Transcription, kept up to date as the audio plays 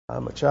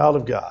I'm a child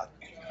of God.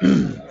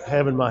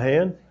 Have in my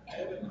hand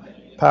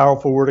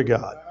powerful word of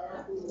God.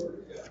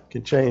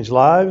 Can change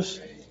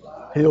lives,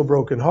 heal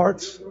broken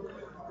hearts,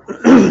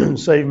 and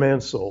save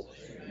man's soul.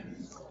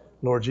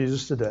 Lord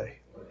Jesus, today,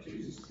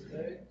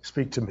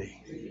 speak to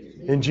me.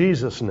 In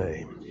Jesus'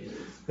 name,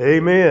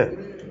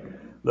 amen.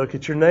 Look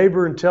at your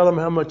neighbor and tell them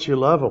how much you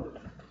love them.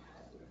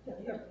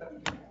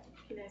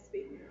 Can I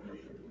speak?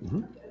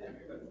 Mm-hmm.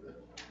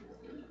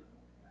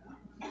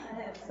 I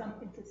have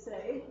something to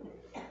say.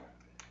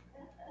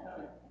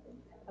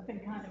 I've been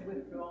kind of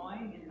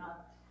withdrawing and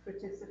not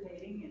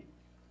participating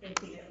and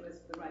thinking it was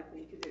the right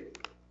thing to do.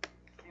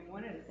 And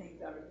one of the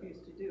things I refuse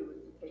to do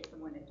is to take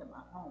someone into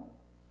my home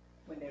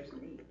when there's a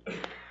need.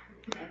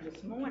 And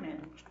this morning,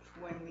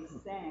 when we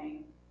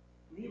sang,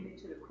 "Lead Me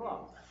to the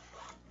Cross,"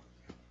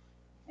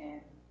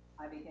 and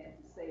I began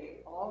to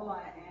say, "All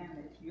I am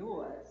is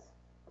yours,"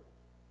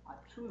 I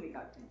truly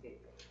got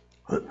convicted.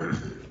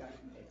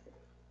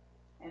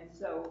 And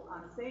so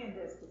I'm saying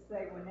this to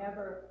say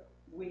whenever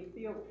we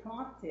feel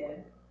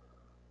prompted,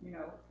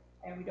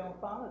 and we don't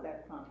follow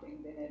that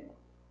prompting, then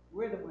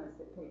we're the ones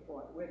that pay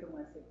for it. We're the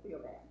ones that feel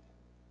bad.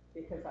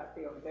 Because I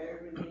feel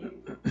very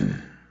relieved.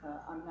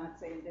 I'm not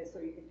saying this so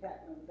you can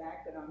pat me on the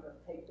back that I'm going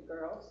to take the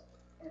girls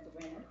and the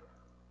women.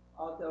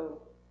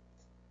 Although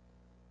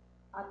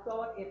I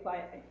thought if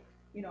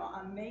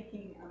I'm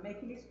making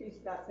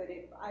excuses. I said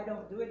if I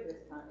don't do it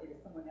this time, it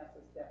is someone else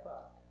to step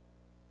up.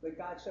 But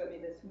God showed me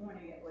this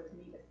morning it was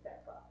me to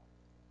step up.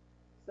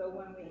 So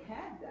when we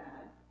have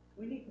that,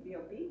 we need to be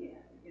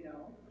obedient,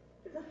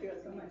 because I feel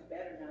so much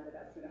better now that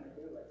I'm going to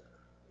do it.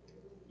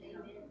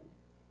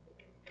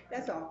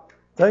 That's all.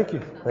 Thank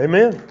you.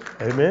 Amen.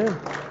 Amen.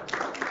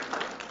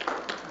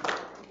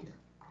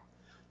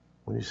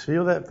 When you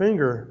feel that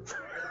finger,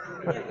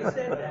 Yeah, you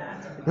said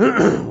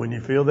that. when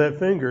you feel that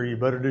finger, you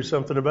better do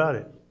something about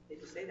it.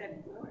 Did you say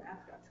that before or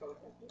after I told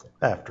you?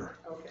 After.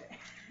 Okay.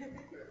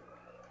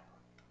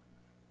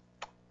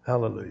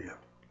 Hallelujah.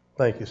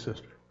 Thank you,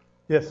 sister.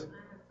 Yes.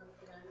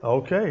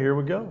 Okay, here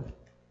we go.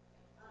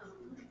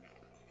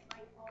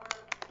 My car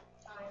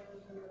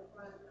tires in the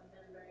front have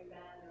been very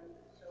bad, and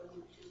so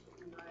we just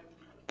didn't ride in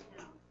the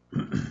town.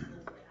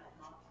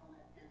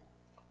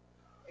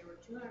 They were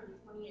 $228,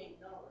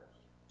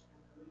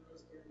 and we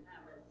just didn't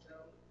have it. So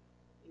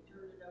we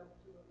turned it over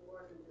to the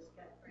Lord and just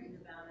kept praying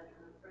about it.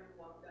 And a friend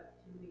walked up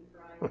to me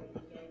Friday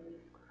and gave me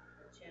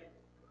a check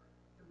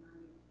for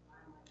money to buy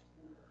my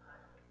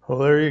 $25. Well,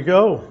 there you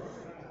go.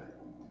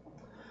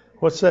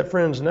 What's that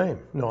friend's name?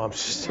 No, I'm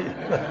just kidding.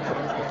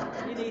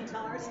 You need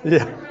tires?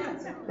 Yeah.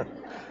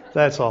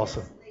 That's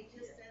awesome. They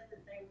just said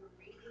that they were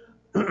reading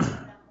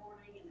that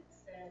morning, and it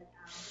said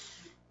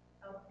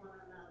help one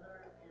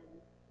another, and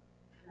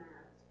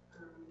that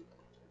if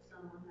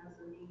someone has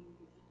a need,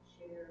 you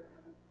should share.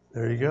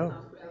 There you go.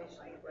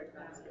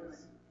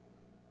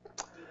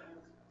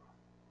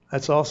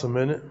 That's awesome,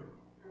 isn't it?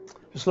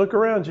 Just look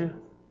around you.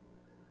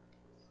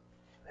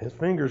 His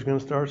finger's going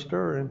to start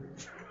stirring.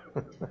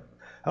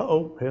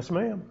 Uh-oh. Yes,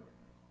 ma'am.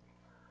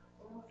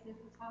 Well, since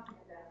we're talking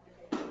about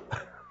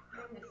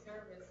during the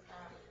service,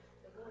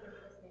 the Lord is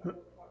listening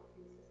to talk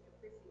to Sister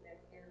Chrissy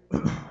back there in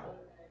children's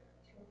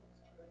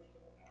church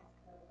and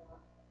asked her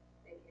about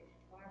vacation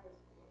Bible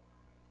school.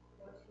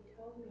 What she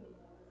told me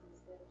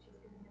is that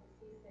she's going to have a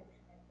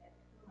C-section at that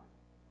time,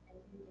 and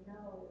we were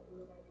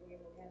going to be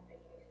able to have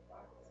vacation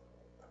Bible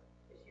school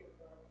this year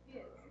for our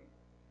kids.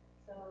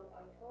 So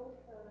I told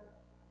her,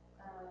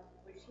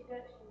 she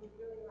would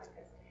really like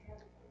us to have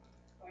it.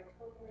 So I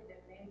told her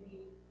that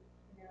maybe,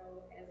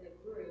 as a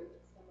group,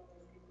 some of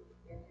us could get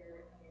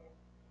together and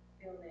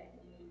fill that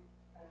need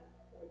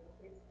for the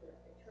kids at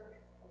the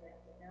church to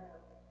let me know.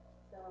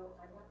 So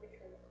I want the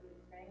church to be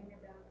praying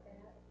about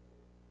that,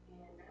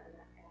 and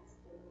I asked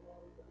the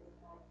Lord for his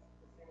guidance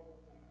to say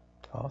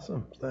that.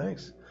 Awesome.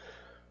 Thanks.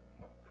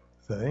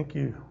 Thank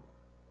you.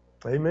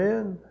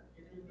 Amen.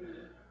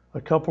 A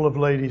couple of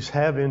ladies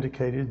have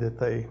indicated that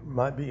they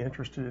might be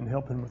interested in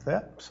helping with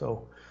that,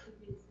 so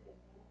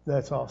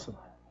that's awesome.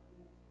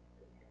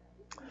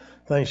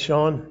 Thanks,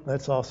 Sean.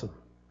 That's awesome.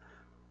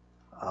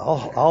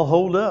 I'll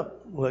hold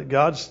up. Let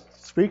God's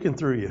speaking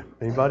through you.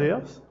 Anybody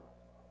else?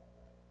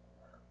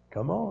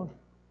 Come on.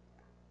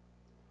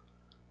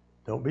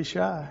 Don't be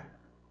shy.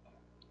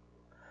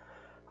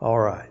 All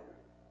right.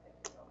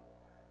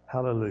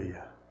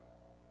 Hallelujah.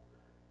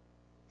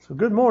 So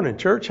good morning,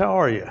 church. How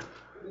are you?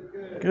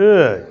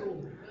 Good.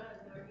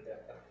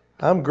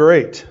 I'm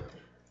great.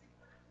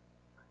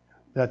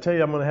 Did I tell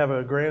you I'm going to have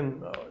a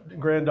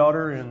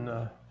granddaughter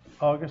in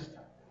August?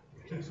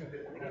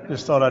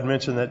 Just thought I'd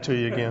mention that to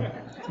you again.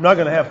 I'm not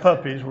going to have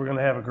puppies. We're going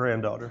to have a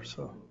granddaughter.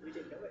 So,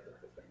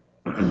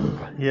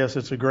 yes,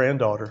 it's a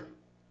granddaughter.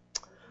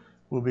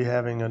 We'll be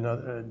having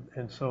another,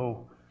 and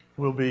so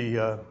we'll be.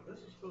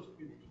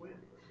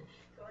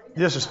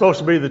 This is supposed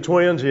to be the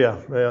twins. Yeah,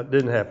 it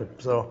didn't happen.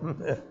 So,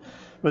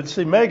 but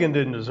see, Megan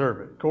didn't deserve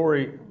it.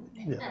 Corey,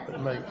 yeah,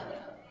 but Megan.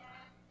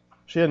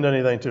 She hadn't done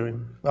anything to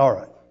him. All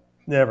right,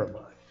 never mind.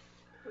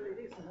 Well, it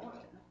is Mark.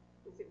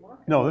 Is it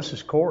Mark? No, this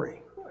is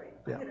Corey. Corey.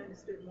 Yeah. I had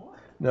understood Mark.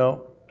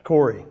 No,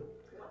 Corey.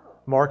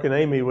 Mark and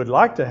Amy would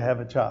like to have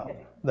a child.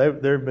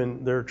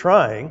 They're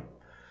trying,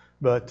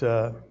 but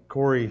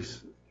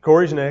Corey's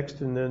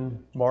next, and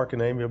then Mark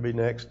and Amy will be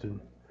next,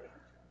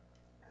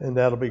 and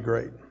that'll be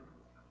great.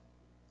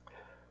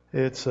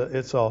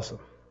 It's awesome.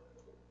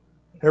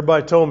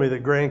 Everybody told me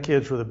that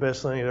grandkids were the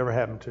best thing that ever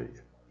happened to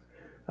you.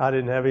 I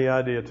didn't have any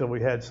idea until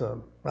we had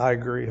some. I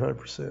agree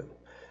 100%.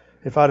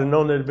 If I'd have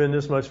known they'd have been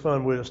this much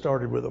fun, we'd have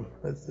started with them.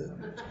 That's it.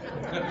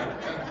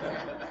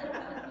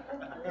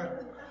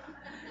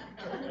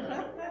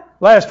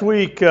 Last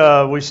week,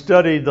 we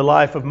studied the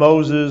life of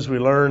Moses. We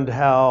learned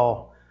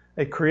how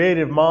a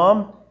creative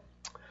mom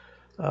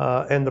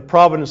and the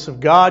providence of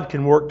God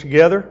can work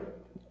together.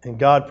 And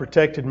God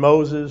protected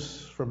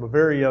Moses from a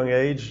very young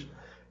age.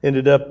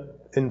 Ended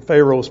up in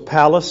Pharaoh's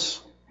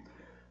palace.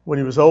 When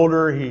he was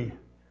older, he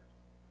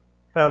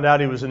found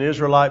out he was an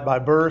Israelite by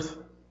birth.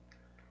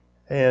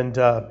 And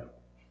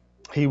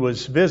he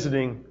was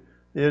visiting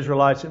the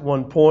Israelites at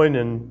one point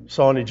and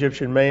saw an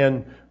Egyptian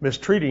man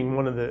mistreating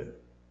one of the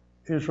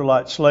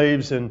Israelite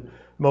slaves, and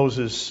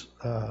Moses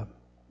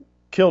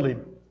killed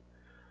him.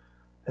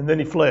 And then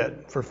he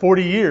fled. For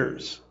 40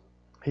 years,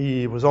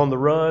 he was on the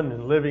run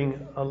and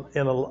living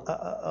in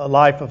a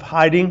life of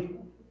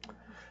hiding.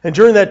 And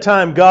during that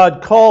time,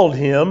 God called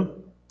him,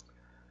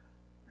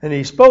 and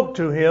he spoke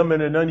to him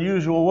in an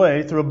unusual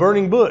way through a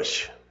burning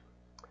bush.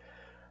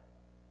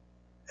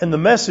 And the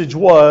message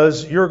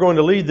was, you're going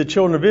to lead the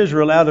children of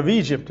Israel out of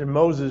Egypt. And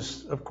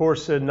Moses, of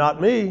course, said,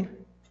 not me.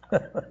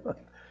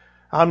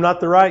 I'm not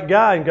the right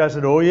guy. And God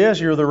said, oh yes,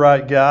 you're the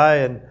right guy.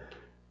 And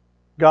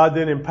God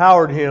then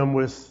empowered him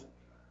with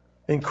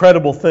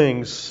incredible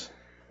things.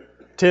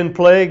 10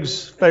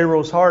 plagues,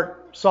 Pharaoh's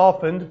heart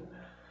softened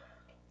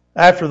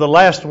after the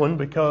last one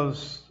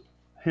because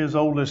his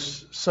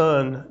oldest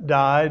son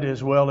died,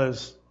 as well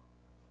as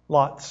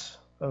lots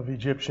of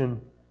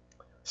Egyptian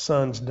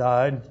sons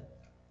died.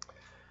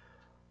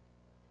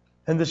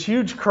 And this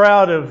huge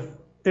crowd of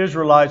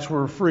Israelites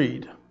were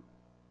freed,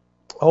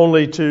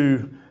 only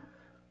to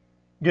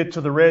get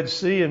to the Red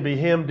Sea and be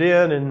hemmed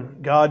in,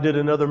 and God did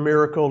another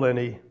miracle, and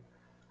He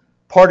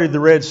parted the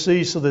Red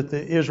Sea so that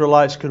the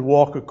Israelites could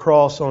walk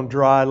across on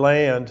dry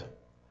land.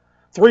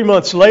 3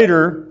 months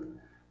later,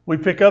 we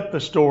pick up the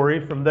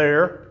story from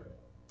there.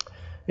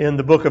 In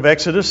the book of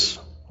Exodus,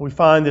 we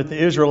find that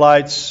the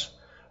Israelites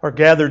are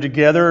gathered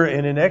together,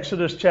 and in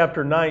Exodus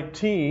chapter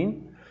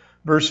 19,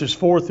 verses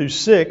 4 through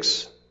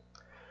 6,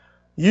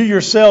 you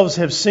yourselves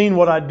have seen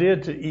what I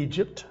did to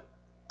Egypt,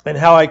 and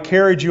how I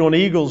carried you on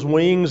eagle's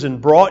wings and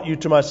brought you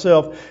to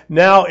myself.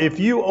 Now, if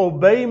you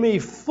obey me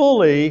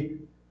fully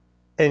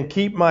and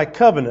keep my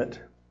covenant,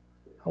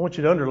 I want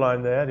you to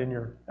underline that in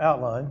your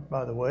outline,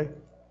 by the way.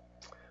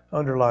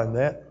 Underline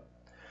that.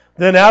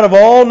 Then out of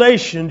all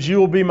nations you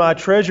will be my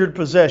treasured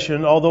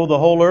possession. Although the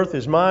whole earth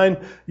is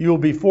mine, you will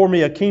be for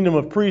me a kingdom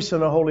of priests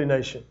and a holy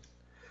nation.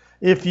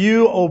 If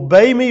you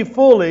obey me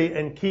fully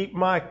and keep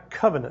my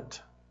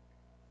covenant.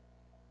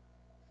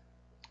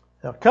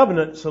 Now,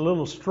 covenant's a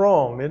little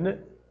strong, isn't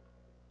it?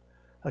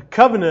 A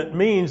covenant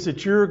means that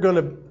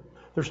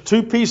there's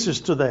two pieces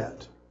to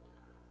that.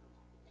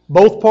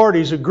 Both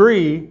parties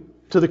agree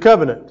to the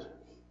covenant.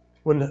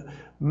 When a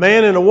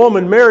man and a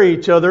woman marry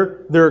each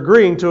other, they're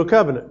agreeing to a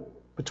covenant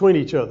between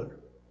each other.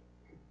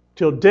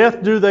 Till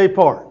death do they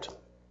part.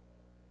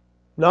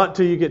 Not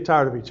till you get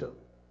tired of each other.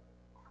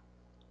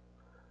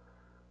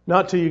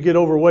 Not till you get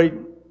overweight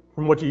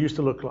from what you used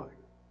to look like.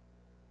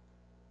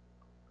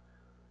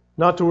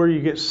 Not to where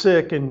you get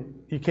sick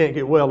and you can't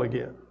get well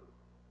again.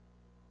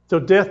 So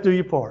death do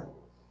you part.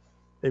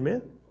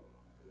 Amen?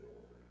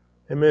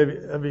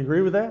 Amen. Have you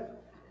agree with that?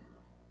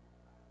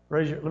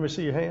 Let me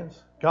see your hands.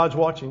 God's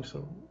watching.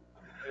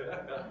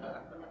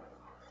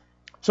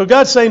 So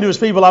God's saying to His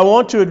people, I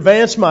want to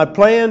advance my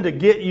plan to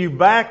get you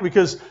back,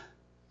 because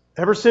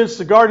ever since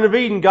the Garden of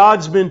Eden,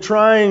 God's been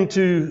trying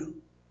to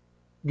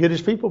get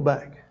His people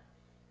back.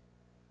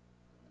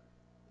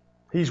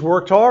 He's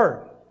worked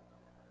hard.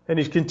 And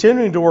He's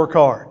continuing to work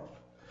hard.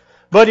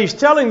 But He's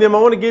telling them, I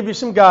want to give you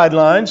some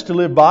guidelines to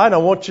live by, and I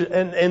want you,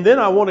 and then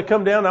I want to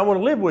come down and I want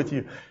to live with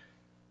you.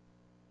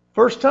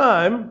 First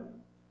time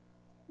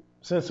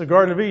since the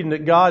Garden of Eden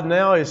that God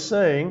now is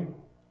saying,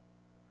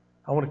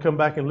 I want to come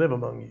back and live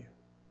among you.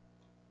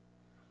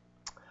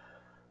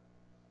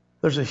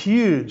 There's a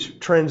huge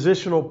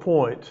transitional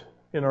point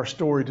in our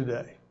story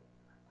today,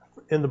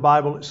 in the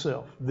Bible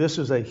itself. This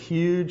is a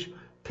huge,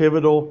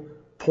 pivotal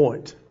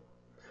point.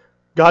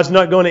 God's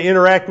not going to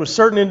interact with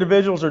certain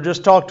individuals or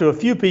just talk to a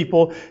few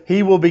people.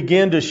 He will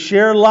begin to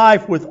share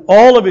life with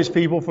all of His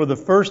people for the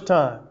first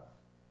time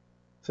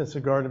since the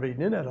Garden of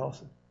Eden. Isn't that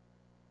awesome?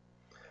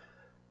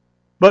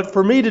 But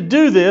for me to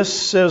do this,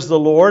 says the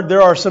Lord,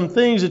 there are some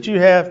things that you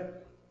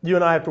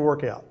and I have to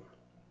work out.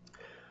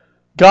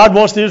 God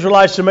wants the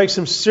Israelites to make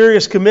some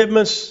serious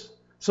commitments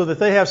so that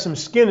they have some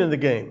skin in the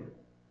game.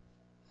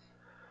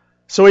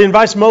 So He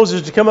invites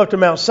Moses to come up to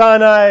Mount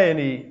Sinai, and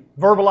He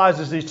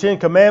verbalizes these 10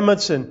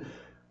 commandments and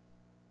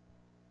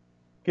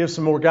gives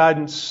some more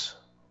guidance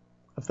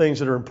of things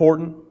that are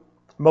important.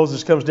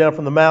 Moses comes down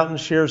from the mountain,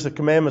 shares the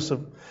commandments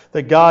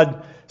that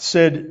God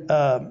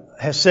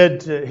has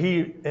said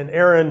he and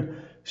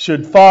Aaron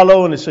should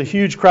follow, and it's a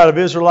huge crowd of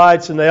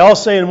Israelites, and they all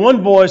say in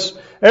one voice,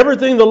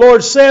 everything the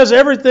Lord says,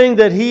 everything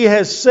that He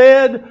has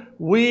said,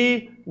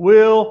 we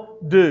will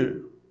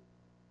do.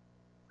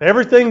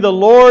 Everything the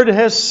Lord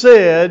has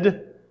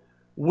said,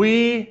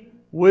 we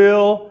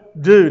will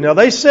do. Now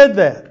they said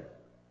that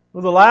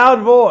with a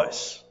loud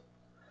voice.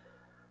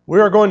 We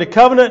are going to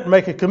covenant and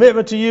make a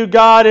commitment to you,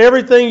 God.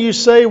 Everything you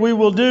say, we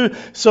will do.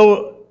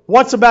 So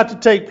what's about to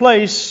take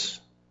place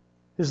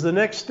is the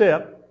next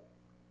step.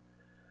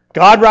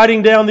 God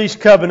writing down these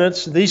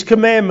covenants, these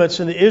commandments,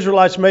 and the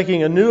Israelites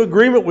making a new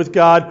agreement with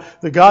God,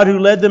 the God who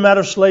led them out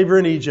of slavery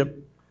in Egypt.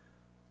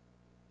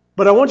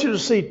 But I want you to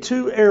see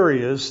two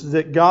areas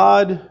that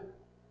God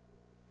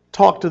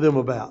talked to them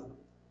about.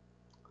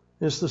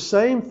 It's the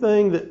same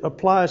thing that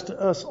applies to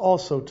us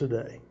also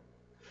today.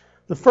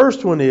 The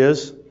first one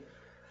is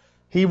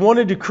He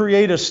wanted to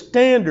create a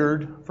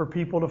standard for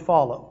people to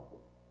follow.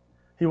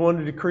 He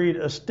wanted to create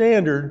a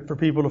standard for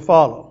people to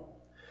follow.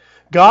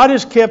 God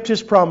has kept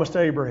His promise to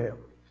Abraham.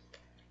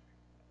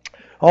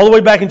 All the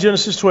way back in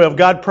Genesis 12,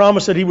 God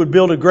promised that He would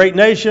build a great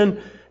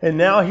nation, and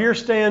now here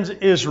stands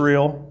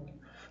Israel,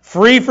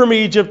 free from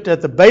Egypt at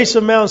the base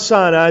of Mount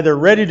Sinai. They're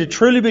ready to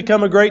truly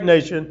become a great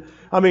nation.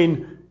 I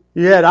mean,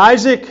 you had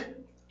Isaac,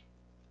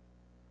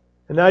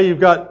 and now you've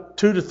got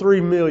 2 to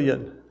 3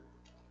 million.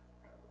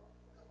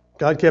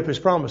 God kept His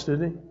promise,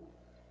 didn't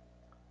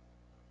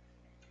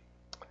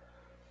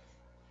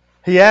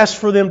He? He asked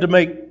for them to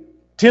make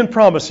 10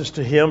 promises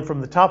to Him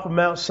from the top of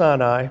Mount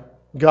Sinai.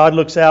 God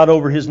looks out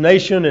over His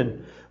nation,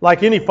 and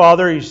like any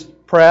father, He's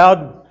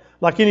proud.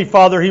 Like any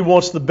father, He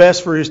wants the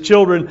best for His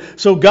children.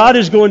 So God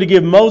is going to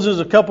give Moses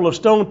a couple of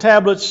stone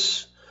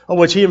tablets on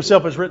which He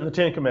Himself has written the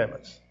 10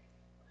 Commandments.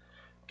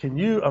 Can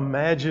you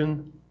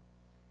imagine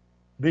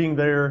being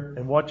there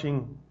and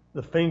watching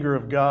the finger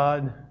of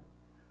God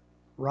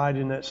write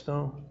in that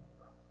stone?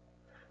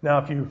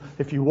 Now,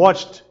 if you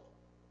watched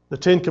the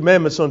 10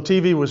 Commandments on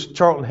TV with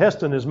Charlton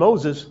Heston as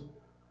Moses,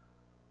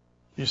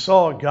 you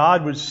saw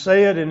God would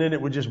say it and then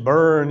it would just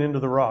burn into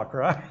the rock,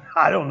 right?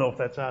 I don't know if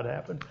that's how it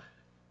happened.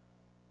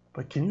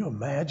 But can you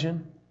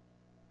imagine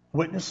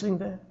witnessing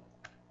that?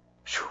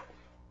 Whew,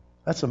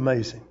 that's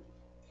amazing.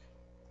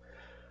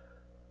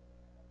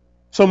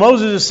 So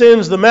Moses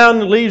ascends the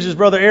mountain, leaves his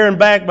brother Aaron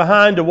back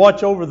behind to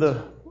watch over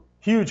the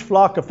huge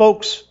flock of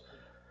folks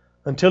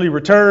until he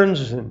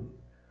returns. And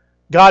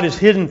God is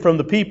hidden from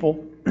the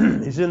people.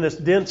 He's in this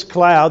dense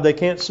cloud. They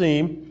can't see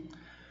Him.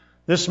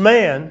 This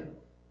man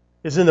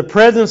is in the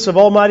presence of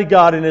Almighty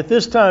God, and at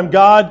this time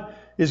God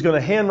is going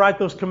to handwrite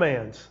those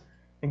commands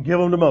and give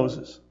them to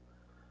Moses.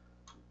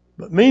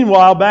 But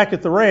meanwhile, back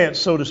at the ranch,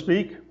 so to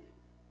speak,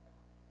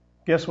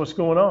 guess what's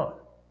going on?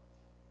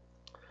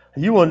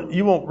 You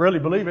won't really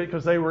believe it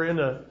because they were in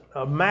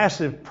a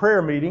massive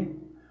prayer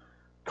meeting,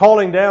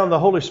 calling down the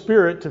Holy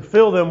Spirit to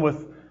fill them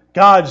with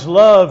God's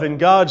love and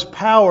God's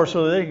power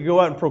so that they could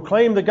go out and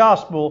proclaim the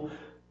gospel.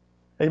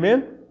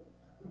 Amen?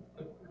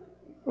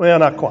 Well,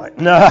 not quite.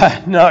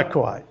 No, not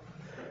quite.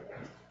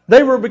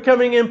 They were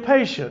becoming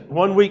impatient.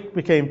 1 week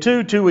became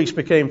 2, 2 weeks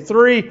became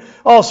 3.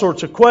 All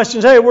sorts of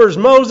questions. Hey, where's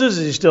Moses?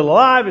 Is he still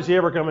alive? Is he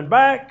ever coming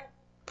back?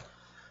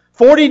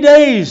 40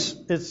 days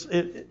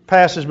it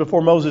passes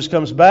before Moses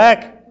comes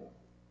back.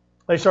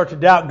 They start to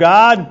doubt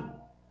God,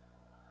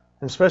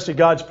 and especially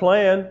God's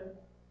plan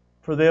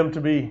for them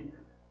to be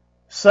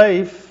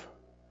safe.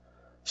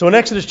 So in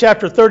Exodus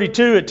chapter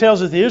 32, it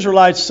tells us the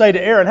Israelites say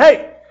to Aaron,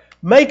 hey,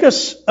 make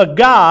us a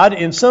god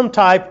in some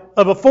type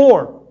of a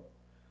form.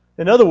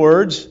 In other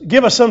words,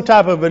 give us some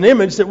type of an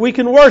image that we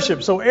can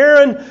worship. So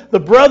Aaron, the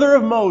brother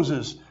of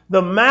Moses,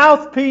 the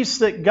mouthpiece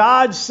that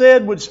God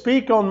said would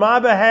speak on my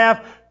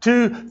behalf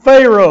to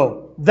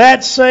Pharaoh,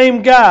 that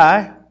same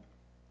guy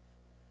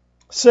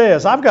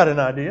says, I've got an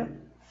idea.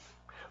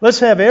 Let's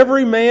have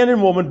every man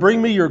and woman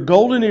bring me your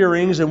golden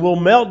earrings and we'll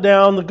melt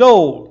down the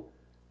gold.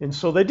 And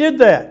so they did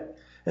that.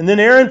 And then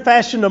Aaron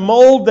fashioned a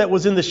mold that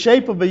was in the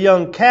shape of a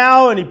young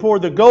cow, and he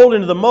poured the gold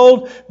into the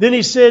mold. Then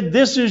he said,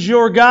 this is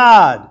your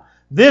God.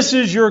 This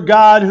is your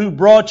God who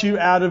brought you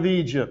out of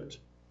Egypt.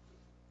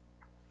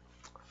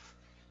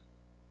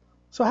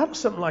 So how does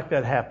something like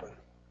that happen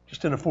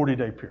just in a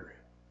 40-day period?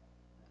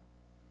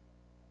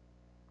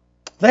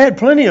 They had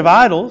plenty of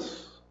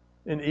idols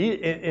in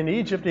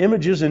Egypt,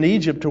 images in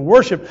Egypt to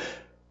worship.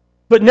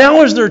 But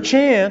now is their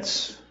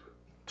chance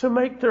to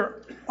make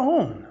their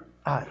own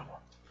idol.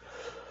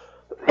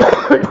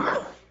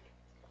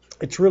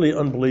 It's really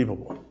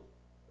unbelievable.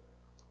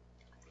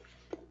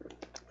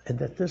 And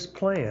that this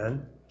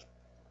plan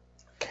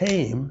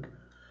came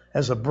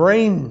as a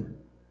brain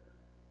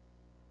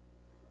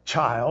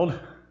child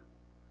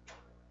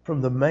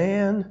from the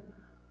man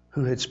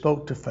who had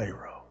spoke to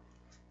Pharaoh.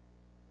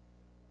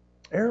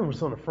 Aaron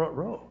was on the front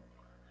row.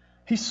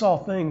 He saw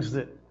things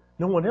that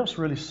no one else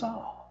really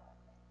saw.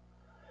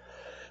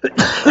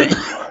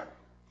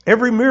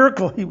 Every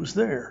miracle, he was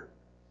there.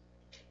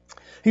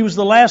 He was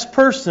the last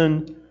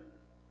person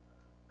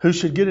who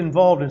should get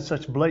involved in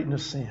such blatant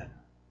sin.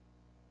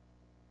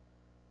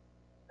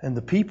 And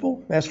the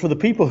people, as for the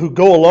people who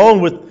go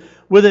along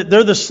with it,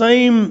 they're the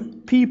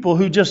same people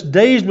who just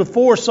days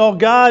before saw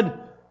God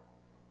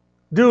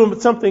doing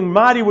something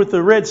mighty with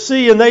the Red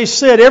Sea, and they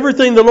said,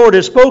 everything the Lord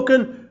has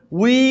spoken,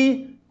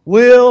 we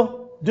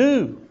will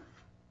do.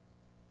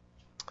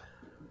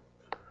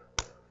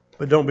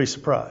 But don't be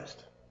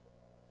surprised.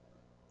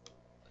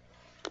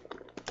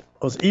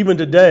 Because even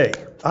today,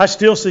 I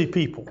still see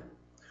people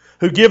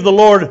who give the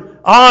Lord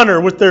honor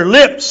with their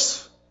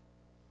lips,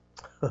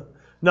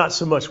 not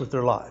so much with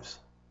their lives.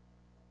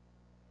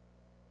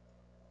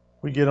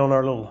 We get on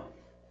our little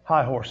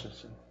high horses.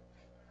 And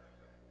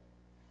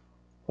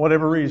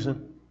whatever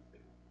reason,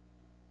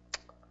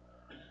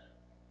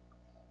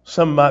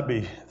 some might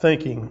be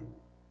thinking,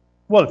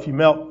 well, if you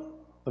melt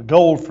the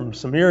gold from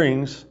some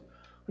earrings,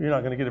 you're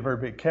not going to get a very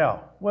big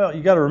cow. Well,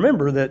 you got to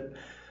remember that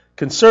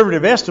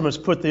conservative estimates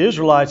put the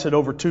Israelites at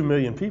over 2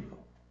 million people.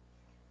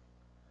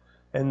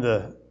 And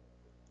the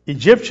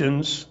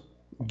Egyptians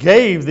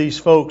gave these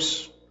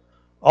folks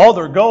all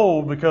their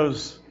gold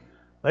because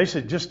they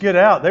said, just get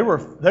out. They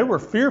were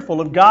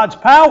fearful of God's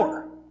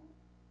power.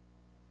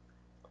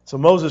 So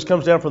Moses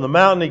comes down from the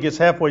mountain. He gets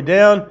halfway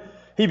down.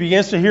 He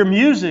begins to hear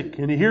music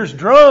and he hears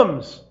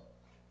drums.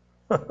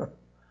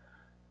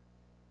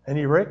 And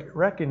he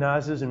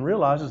recognizes and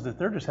realizes that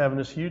they're just having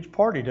this huge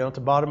party down at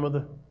the bottom of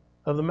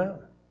the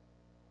mountain.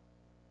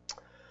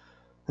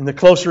 And the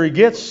closer he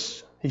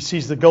gets, he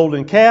sees the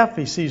golden calf.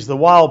 He sees the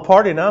wild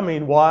party. And I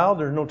mean wild.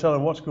 There's no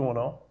telling what's going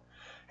on.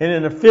 And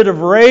in a fit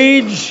of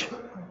rage,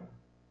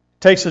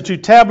 takes the 2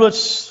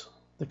 tablets,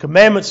 the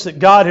commandments that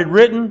God had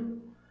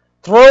written,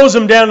 throws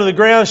them down to the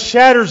ground,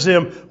 shatters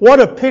them. What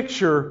a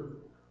picture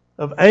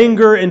of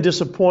anger and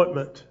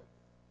disappointment.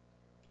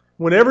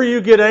 Whenever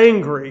you get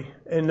angry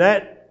and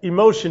that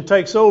emotion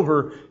takes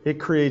over, it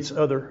creates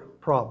other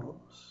problems.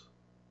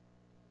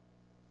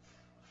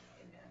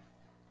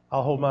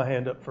 I'll hold my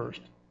hand up first.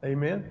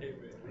 Amen?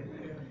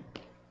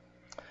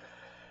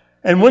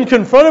 And when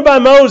confronted by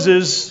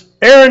Moses,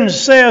 Aaron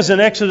says in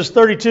Exodus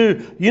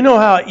 32, you know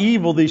how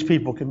evil these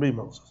people can be,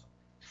 Moses.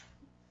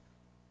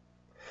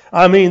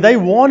 I mean, they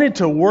wanted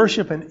to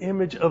worship an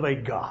image of a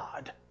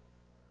god.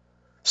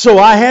 So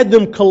I had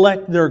them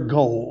collect their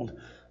gold.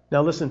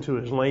 Now listen to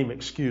his lame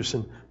excuse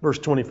in verse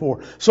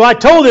 24. So I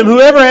told them,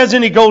 whoever has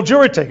any gold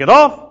jewelry, take it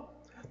off.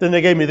 Then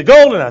they gave me the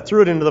gold and I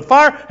threw it into the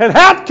fire. And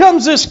out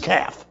comes this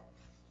calf.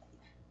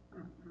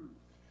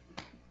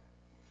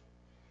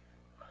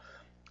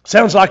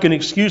 Sounds like an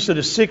excuse that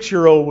a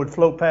 6-year-old would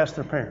float past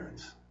their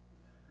parents.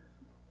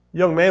 A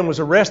young man was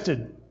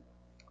arrested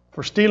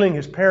for stealing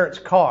his parents'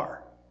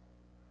 car.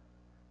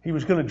 He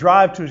was going to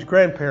drive to his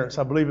grandparents,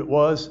 I believe it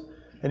was,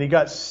 and he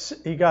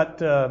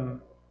got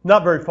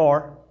not very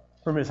far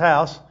from his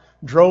house,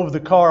 drove the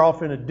car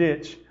off in a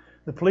ditch.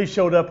 The police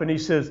showed up and he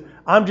says,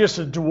 I'm just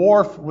a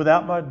dwarf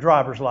without my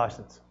driver's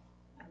license.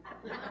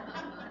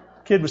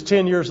 Kid was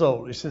 10 years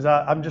old. He says,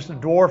 I'm just a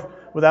dwarf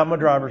without my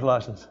driver's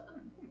license.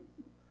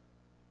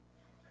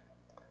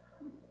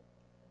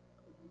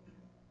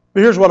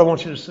 But here's what I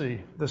want you to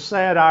see. The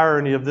sad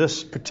irony of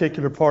this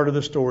particular part of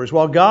the story is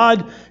while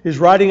God is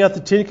writing out the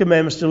 10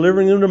 Commandments,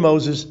 delivering them to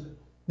Moses,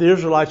 the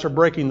Israelites are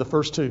breaking the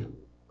first 2.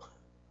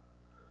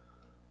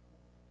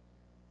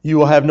 You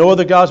will have no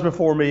other gods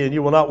before me, and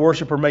you will not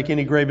worship or make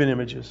any graven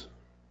images.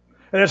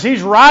 And as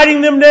he's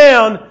writing them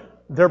down,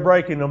 they're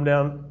breaking them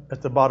down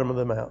at the bottom of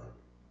the mountain.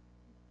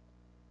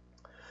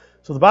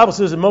 So the Bible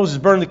says that Moses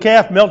burned the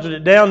calf, melted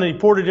it down, and he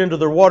poured it into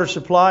their water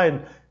supply.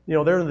 And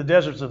they're in the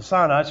deserts of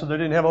Sinai, so they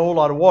didn't have a whole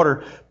lot of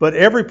water. But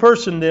every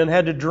person then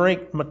had to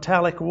drink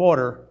metallic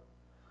water.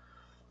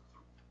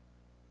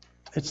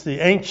 It's the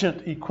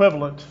ancient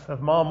equivalent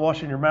of mom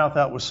washing your mouth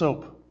out with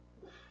soap.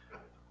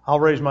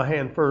 I'll raise my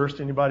hand first.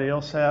 Anybody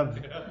else have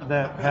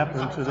that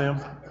happen to them?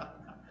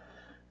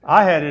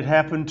 I had it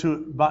happen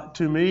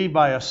to me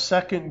by a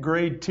 2nd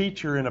grade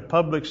teacher in a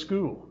public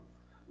school.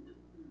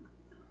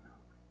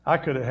 I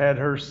could have had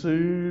her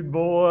sued,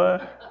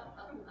 boy,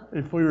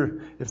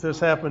 if this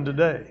happened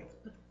today.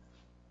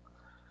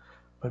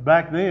 But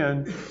back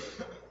then,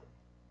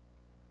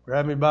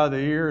 grabbed me by the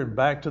ear and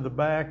back to the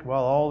back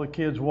while all the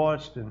kids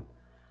watched, and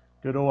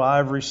good old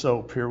ivory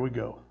soap, here we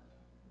go.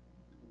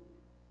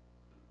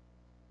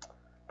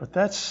 But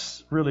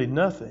that's really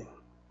nothing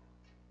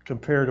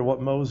compared to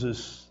what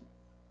Moses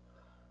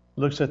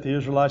looks at the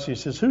Israelites and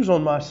he says, who's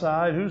on my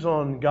side? Who's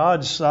on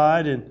God's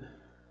side? And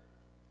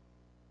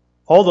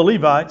all the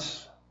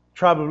Levites,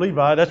 tribe of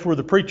Levi, that's where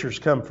the preachers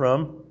come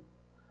from.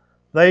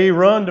 They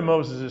run to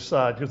Moses'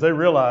 side because they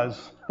realize,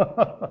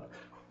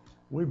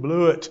 we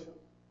blew it.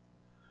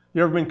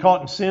 You ever been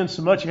caught in sin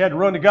so much you had to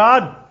run to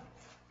God?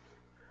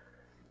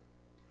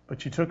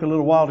 But you took a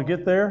little while to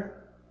get there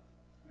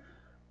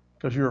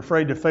because you were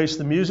afraid to face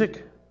the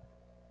music?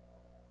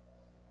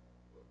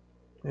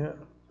 Yeah.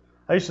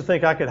 I used to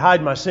think I could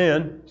hide my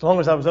sin as long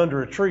as I was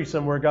under a tree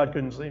somewhere God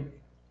couldn't see me.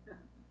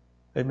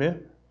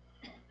 Amen?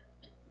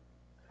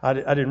 I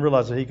didn't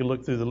realize that He could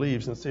look through the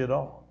leaves and see it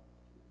all.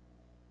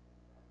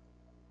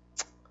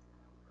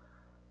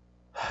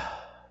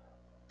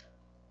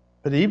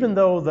 But even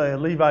though the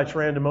Levites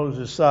ran to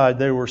Moses' side,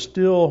 there were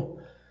still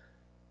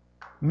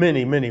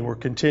many were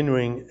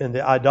continuing in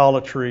the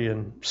idolatry,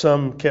 and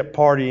some kept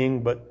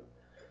partying, but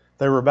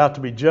they were about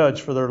to be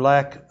judged for their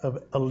lack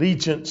of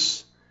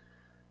allegiance.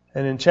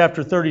 And in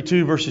chapter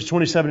 32, verses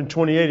 27 and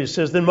 28, it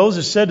says, Then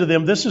Moses said to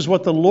them, This is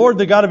what the Lord,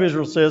 the God of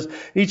Israel, says.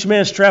 Each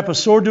man strap a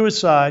sword to his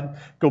side,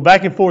 go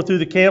back and forth through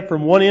the camp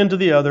from one end to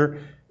the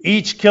other,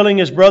 each killing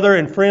his brother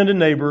and friend and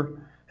neighbor.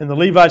 And the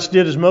Levites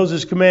did as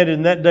Moses commanded,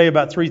 and that day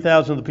about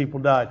 3,000 of the people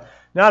died.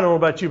 Now, I don't know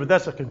about you, but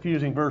that's a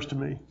confusing verse to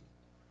me.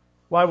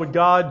 Why would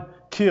God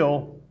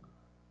kill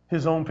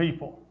His own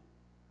people?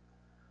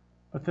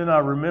 But then I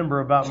remember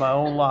about my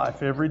own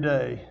life every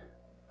day.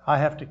 I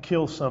have to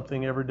kill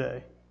something every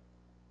day.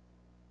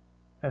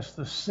 That's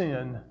the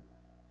sin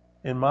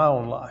in my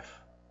own life.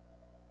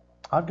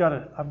 I've got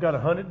to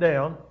hunt it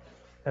down,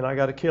 and I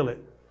got to kill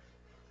it.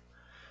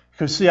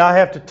 Because see, I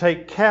have to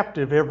take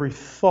captive every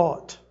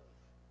thought,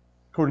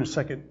 according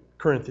to 2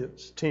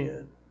 Corinthians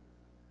 10.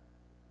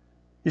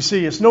 You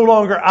see, it's no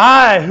longer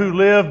I who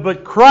live,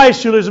 but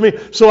Christ who lives in me.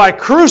 So I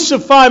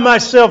crucify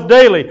myself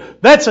daily.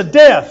 That's a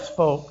death,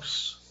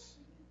 folks.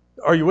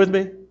 Are you with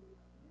me?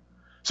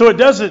 So it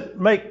doesn't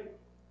make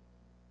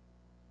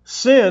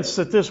sense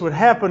that this would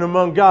happen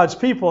among God's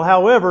people.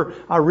 However,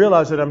 I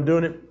realize that I'm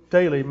doing it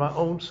daily, my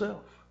own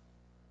self.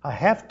 I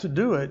have to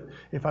do it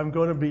if I'm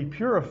going to be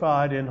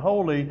purified and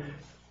holy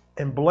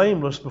and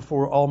blameless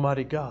before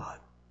Almighty God.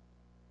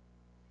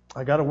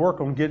 I got to work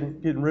on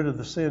getting rid of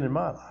the sin in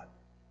my life.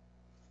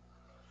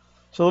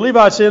 So the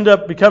Levites end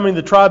up becoming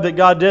the tribe that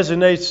God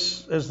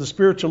designates as the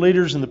spiritual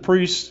leaders and the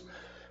priests,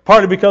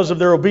 partly because of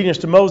their obedience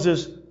to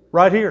Moses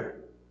right here.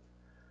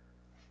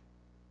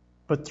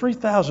 But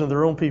 3,000 of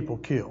their own people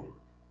killed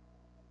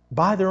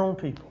by their own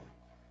people.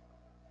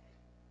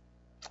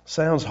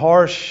 Sounds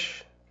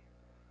harsh,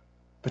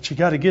 but you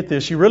got to get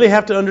this. You really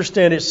have to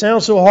understand. It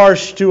sounds so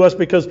harsh to us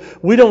because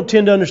we don't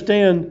tend to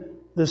understand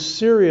the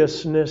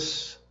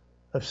seriousness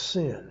of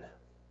sin.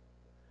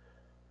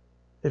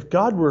 If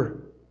God were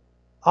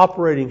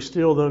operating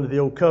still under the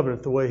old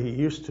covenant the way He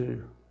used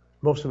to,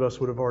 most of us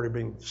would have already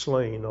been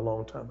slain a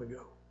long time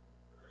ago.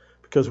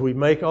 Because we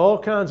make all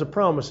kinds of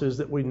promises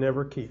that we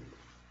never keep.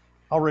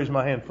 I'll raise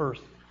my hand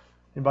first.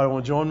 Anybody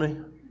want to join me?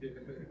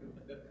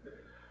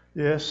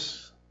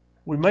 Yes.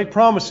 We make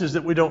promises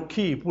that we don't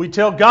keep. We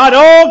tell God,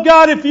 oh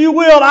God, if you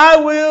will, I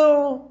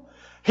will.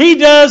 He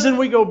does, and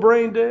we go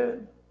brain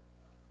dead.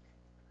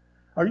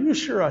 Are you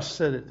sure I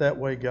said it that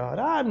way, God?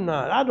 I'm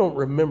not. I don't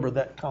remember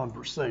that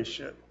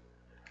conversation.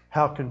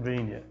 How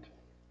convenient.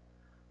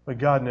 But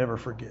God never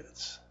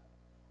forgets.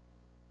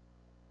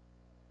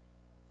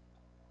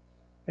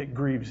 It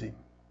grieves Him.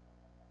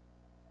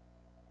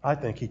 I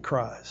think He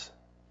cries.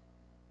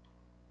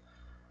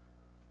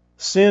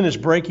 Sin is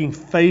breaking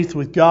faith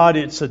with God.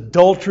 It's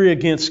adultery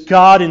against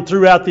God. And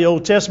throughout the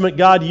Old Testament,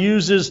 God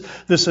uses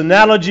this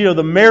analogy of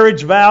the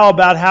marriage vow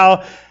about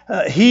how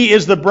He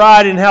is the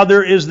bride and how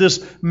there is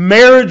this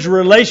marriage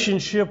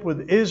relationship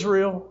with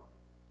Israel.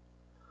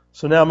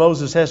 So now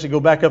Moses has to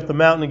go back up the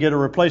mountain and get a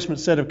replacement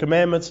set of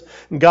commandments.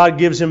 And God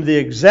gives him the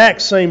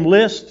exact same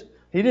list.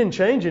 He didn't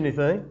change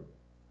anything.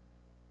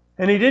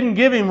 And He didn't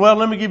give him, well,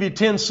 let me give you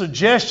 10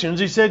 suggestions.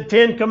 He said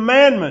 10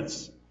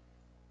 commandments.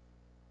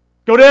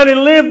 Go down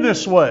and live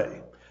this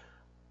way.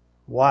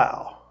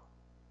 Wow.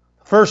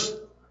 First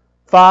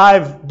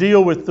 5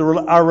 deal with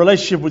our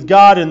relationship with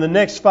God, and the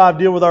next 5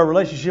 deal with our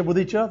relationship with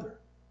each other.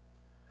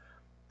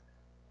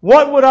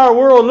 What would our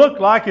world look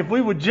like if we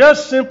would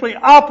just simply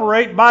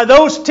operate by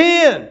those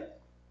 10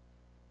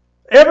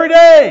 every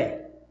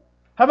day?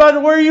 How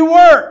about where you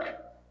work?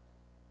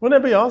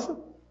 Wouldn't that be awesome?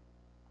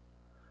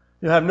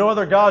 You'll have no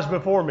other gods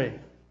before me.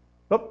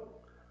 Whoop.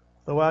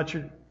 Throw out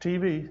your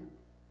TV.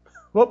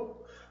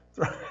 Whoop.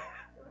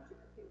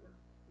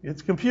 Get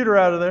the computer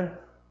out of there.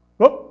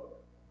 Whoop.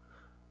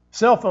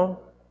 Cell phone.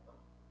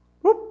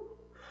 Whoop.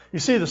 You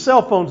see, the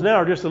cell phones now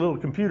are just a little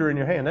computer in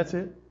your hand. That's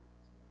it.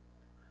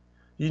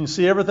 You can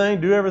see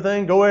everything, do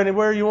everything, go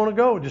anywhere you want to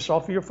go, just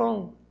off of your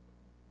phone.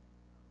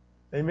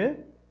 Amen?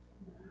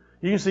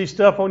 You can see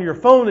stuff on your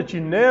phone that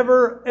you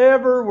never,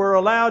 ever were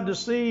allowed to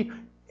see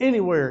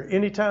anywhere,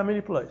 anytime,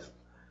 any place.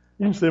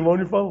 You can see them on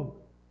your phone.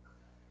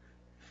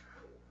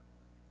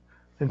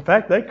 In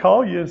fact, they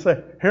call you and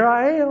say, here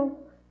I am.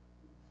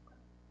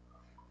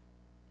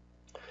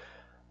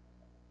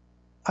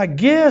 I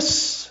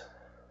guess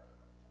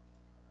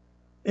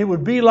it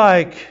would be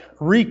like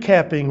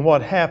recapping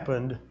what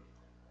happened.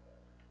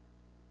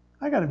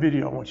 I got a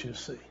video I want you to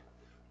see.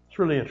 It's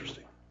really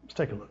interesting. Let's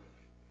take a look.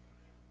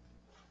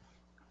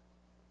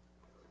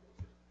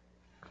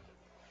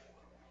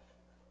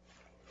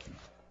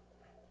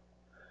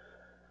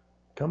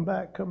 Come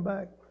back, come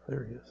back.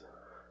 There he is.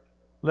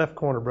 Left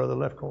corner, brother,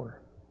 left corner.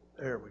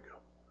 There we go.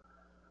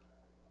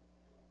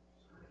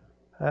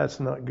 That's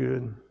not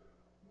good.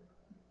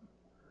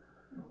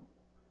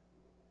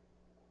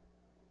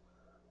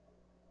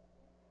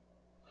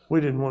 We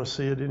didn't want to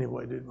see it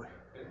anyway, did we?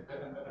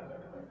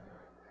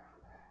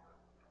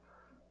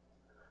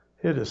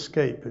 Hit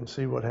escape and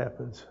see what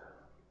happens.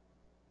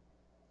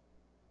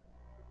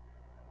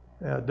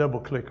 Now double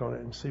click on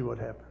it and see what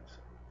happens.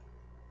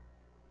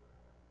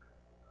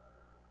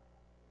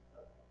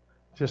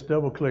 Just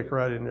double click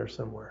right in there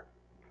somewhere.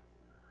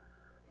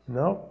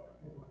 No?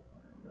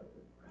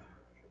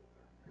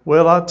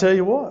 Well, I'll tell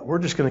you what, we're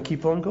just going to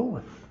keep on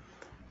going.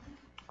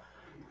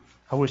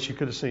 I wish you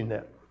could have seen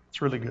that.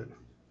 It's really good.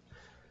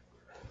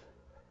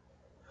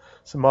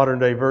 It's a modern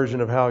day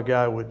version of how a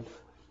guy would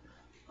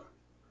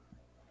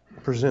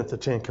present the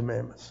Ten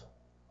Commandments.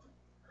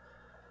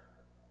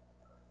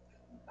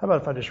 How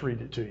about if I just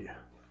read it to you?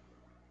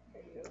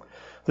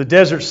 The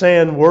desert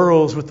sand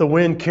whirls with the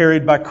wind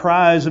carried by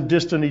cries of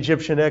distant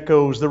Egyptian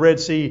echoes. The Red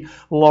Sea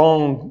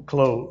long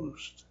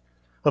closed.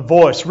 A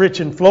voice rich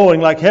and flowing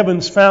like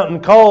heaven's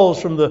fountain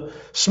calls from the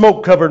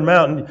smoke-covered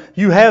mountain.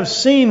 You have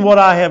seen what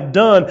I have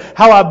done,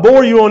 how I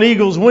bore you on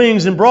eagle's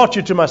wings and brought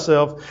you to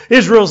myself.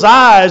 Israel's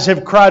eyes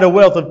have cried a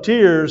wealth of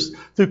tears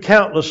through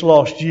countless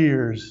lost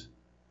years.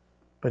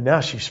 But now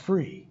she's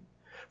free.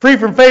 Free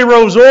from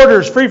Pharaoh's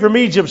orders, free from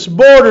Egypt's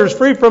borders,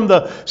 free from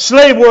the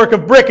slave work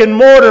of brick and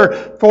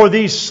mortar. For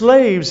these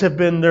slaves have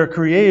been their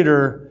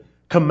creator,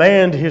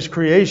 command His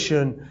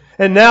creation.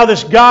 And now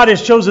this God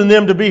has chosen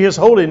them to be His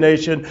holy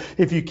nation.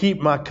 If you keep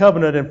my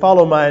covenant and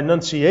follow my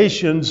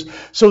enunciations.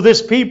 So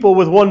this people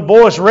with one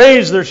voice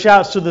raise their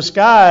shouts to the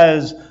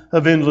skies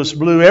of endless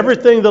blue.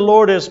 Everything the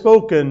Lord has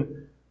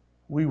spoken,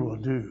 we will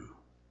do.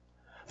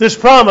 This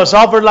promise,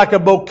 offered like a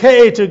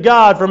bouquet to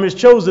God from His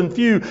chosen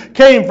few,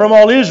 came from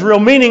all Israel,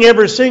 meaning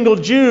every single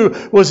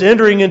Jew was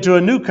entering into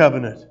a new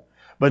covenant.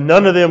 But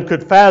none of them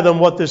could fathom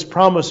what this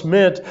promise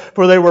meant,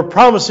 for they were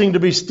promising to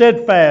be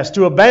steadfast,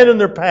 to abandon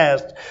their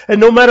past.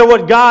 And no matter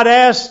what God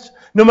asked,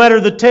 no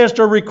matter the test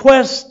or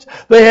request,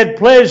 they had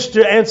pledged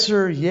to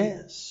answer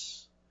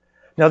yes.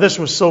 Now this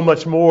was so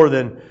much more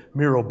than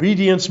mere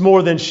obedience,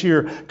 more than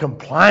sheer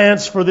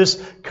compliance, for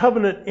this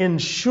covenant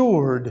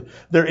ensured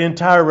their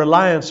entire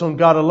reliance on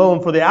God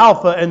alone for the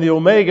Alpha and the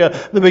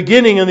Omega, the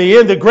beginning and the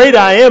end. The great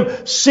I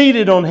Am,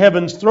 seated on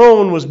heaven's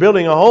throne, was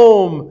building a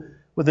home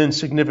within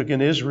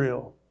significant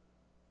Israel.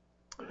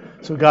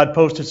 So God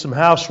posted some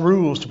house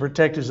rules to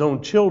protect His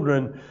own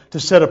children, to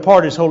set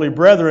apart His holy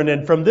brethren.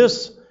 And from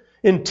this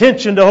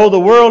intention to hold the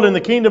world in the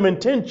kingdom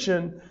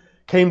intention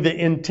came the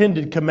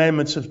intended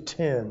commandments of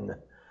 10.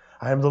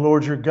 I am the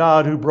Lord your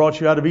God who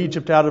brought you out of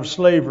Egypt, out of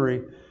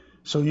slavery.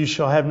 So you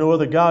shall have no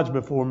other gods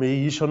before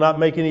me. You shall not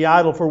make any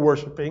idol for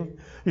worshiping.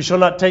 You shall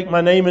not take my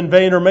name in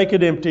vain or make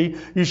it empty.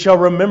 You shall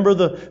remember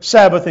the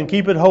Sabbath and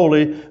keep it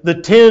holy. The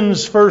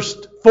 10's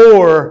first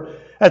 4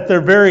 at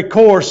their very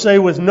core say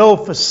with no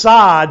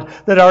facade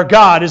that our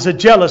God is a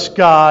jealous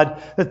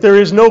God, that there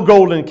is no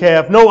golden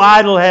calf, no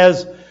idol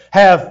have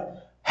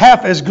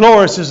half as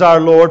glorious as our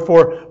Lord,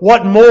 for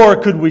what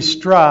more could we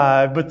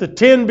strive? But the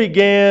 10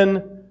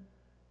 began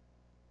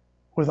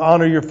with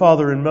honor your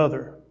father and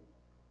mother.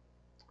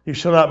 You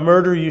shall not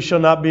murder, you shall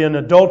not be an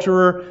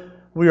adulterer.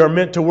 We are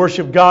meant to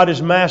worship God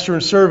as Master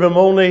and serve Him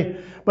only.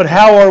 But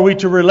how are we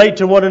to relate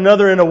to one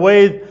another in a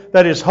way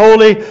that is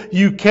holy?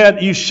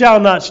 You shall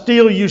not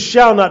steal, you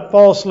shall not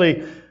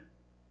falsely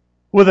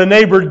with a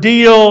neighbor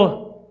deal.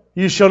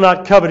 You shall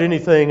not covet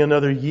anything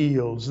another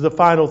yields. The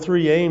final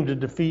 3 aim to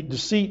defeat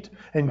deceit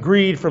and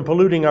greed from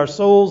polluting our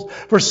souls.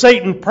 For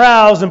Satan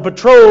prowls and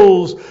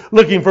patrols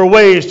looking for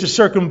ways to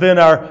circumvent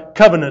our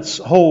covenant's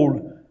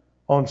hold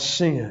on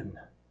sin,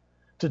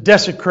 to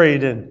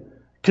desecrate and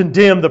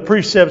condemn the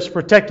precepts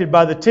protected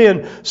by the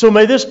 10. So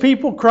may this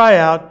people cry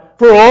out,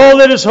 for all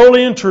that is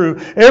holy and true,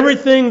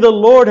 everything the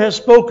Lord has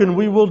spoken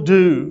we will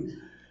do.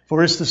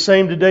 For it's the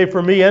same today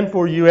for me and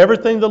for you.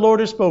 Everything the Lord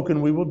has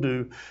spoken we will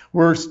do.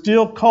 We're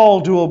still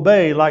called to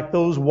obey like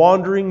those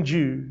wandering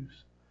Jews.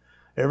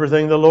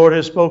 Everything the Lord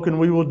has spoken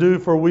we will do,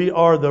 for we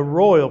are the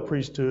royal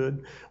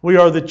priesthood. We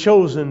are the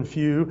chosen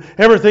few.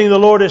 Everything the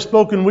Lord has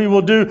spoken we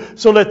will do.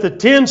 So let the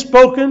 10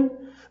 spoken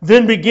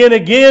then begin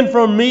again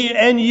from me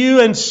and you,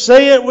 and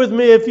say it with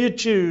me if you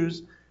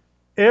choose.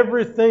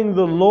 Everything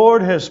the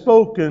Lord has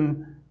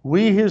spoken,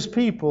 we His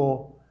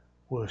people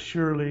will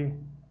surely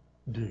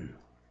do.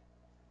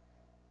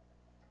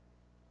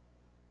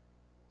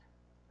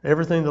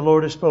 Everything the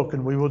Lord has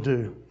spoken, we will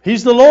do.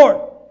 He's the Lord.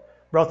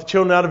 Brought the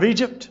children out of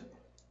Egypt.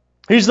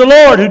 He's the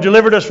Lord who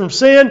delivered us from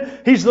sin.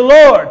 He's the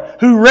Lord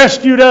who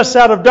rescued us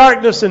out of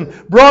darkness and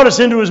brought us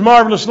into His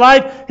marvelous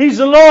light. He's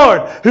the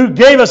Lord who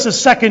gave us a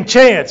second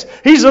chance.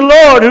 He's the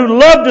Lord who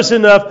loved us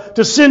enough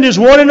to send His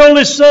one and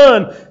only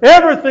Son.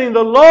 Everything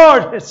the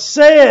Lord has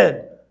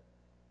said,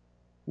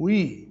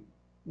 we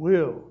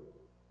will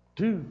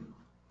do.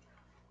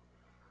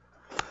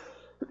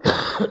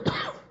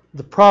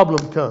 The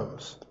problem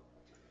comes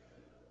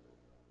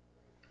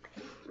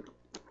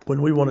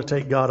when we want to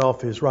take God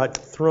off His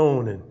rightful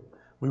throne and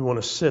we want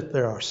to sit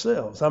there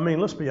ourselves. I mean,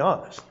 let's be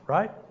honest,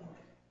 right?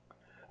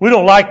 We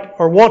don't like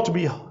or want to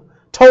be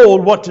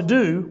told what to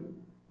do,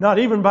 not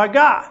even by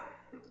God.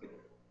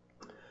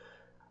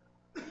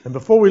 And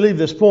before we leave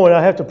this point,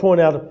 I have to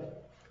point out a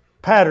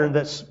pattern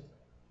that's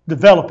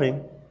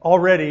developing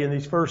already in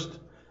these first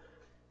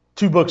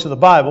 2 books of the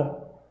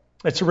Bible.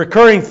 It's a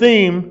recurring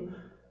theme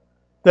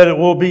that it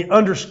will be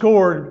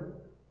underscored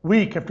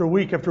week after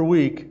week after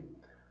week.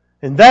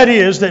 And that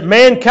is that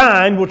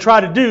mankind will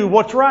try to do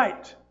what's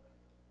right.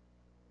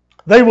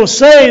 They will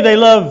say they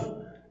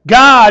love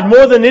God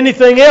more than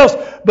anything else,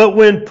 but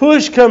when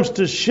push comes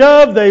to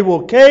shove, they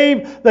will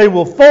cave, they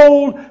will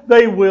fold,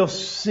 they will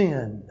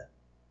sin.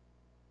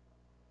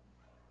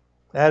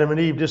 Adam and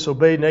Eve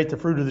disobeyed and ate the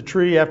fruit of the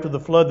tree. After the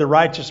flood, the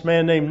righteous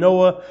man named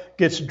Noah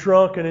gets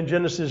drunk, and in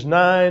Genesis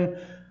 9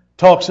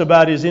 talks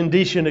about his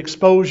indecent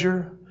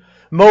exposure.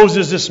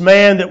 Moses, this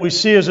man that we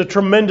see as a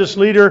tremendous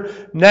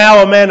leader,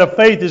 now a man of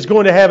faith, is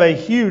going to have a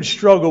huge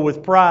struggle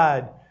with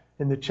pride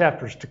in the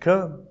chapters to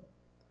come.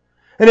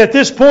 And at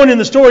this point in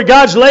the story,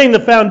 God's laying the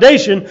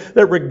foundation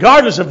that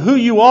regardless of who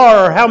you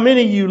are or how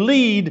many you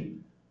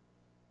lead,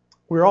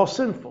 we're all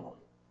sinful.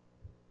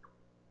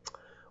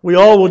 We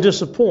all will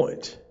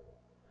disappoint.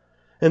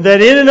 And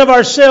that in and of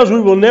ourselves we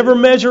will never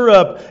measure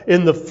up.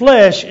 In the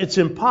flesh, it's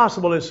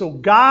impossible. And so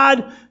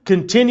God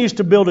continues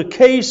to build a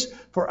case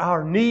for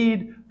our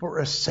need for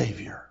a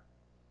Savior.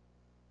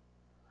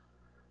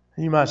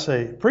 And you might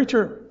say,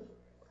 preacher,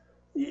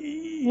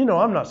 you know,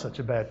 I'm not such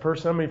a bad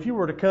person. I mean, if you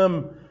were to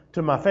come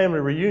to my family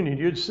reunion,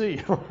 you'd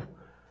see,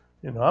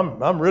 you know,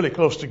 I'm really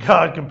close to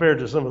God compared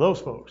to some of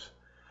those folks.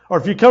 Or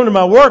if you come to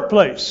my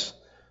workplace,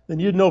 then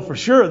you'd know for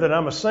sure that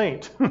I'm a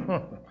saint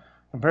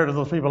compared to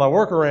those people I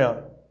work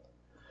around.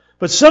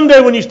 But someday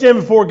when you stand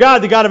before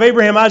God, the God of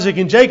Abraham, Isaac,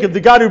 and Jacob, the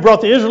God who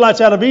brought the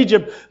Israelites out of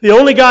Egypt, the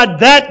only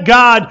God, that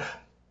God,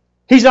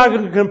 He's not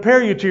going to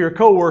compare you to your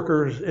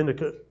co-workers in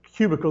the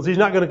cubicles. He's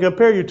not going to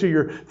compare you to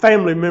your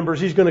family members.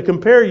 He's going to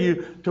compare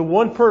you to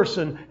one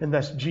person, and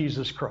that's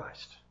Jesus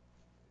Christ.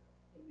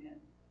 Amen.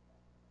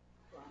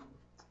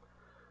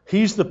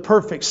 He's the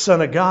perfect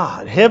Son of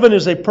God. Heaven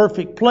is a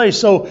perfect place.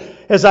 So,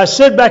 as I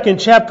said back in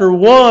chapter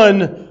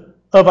 1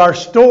 of our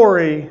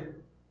story,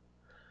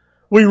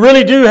 we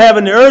really do have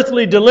an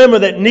earthly dilemma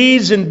that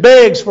needs and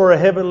begs for a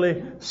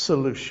heavenly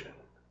solution.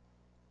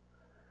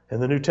 In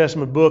the New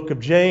Testament book of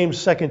James,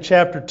 2nd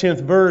chapter, 10th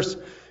verse,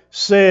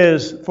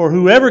 says, "For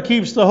whoever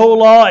keeps the whole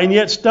law and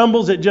yet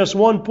stumbles at just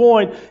one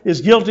point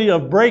is guilty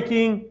of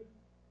breaking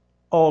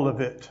all of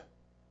it."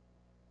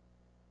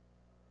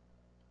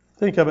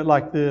 Think of it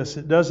like this.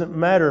 It doesn't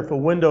matter if a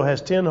window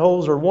has 10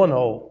 holes or 1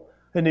 hole.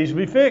 It needs to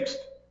be fixed.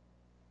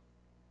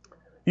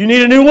 You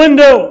need a new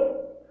window.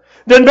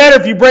 Doesn't matter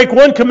if you break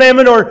 1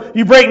 commandment or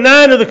you break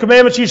 9 of the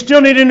commandments, you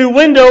still need a new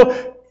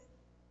window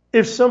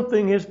if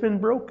something has been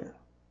broken.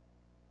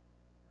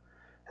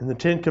 And the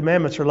 10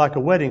 commandments are like a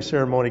wedding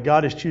ceremony.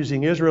 God is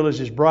choosing Israel as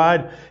His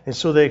bride, and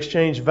so they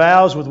exchange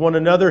vows with one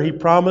another. He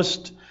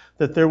promised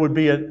that there would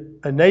be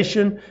a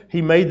nation.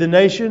 He made the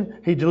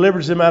nation. He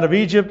delivers them out of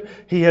Egypt.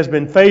 He has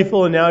been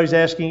faithful, and now He's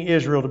asking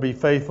Israel to be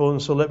faithful.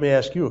 And so let me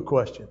ask you a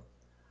question.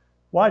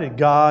 Why did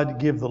God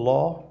give the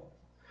law?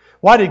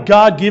 Why did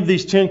God give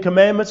these 10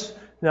 commandments?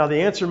 Now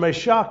the answer may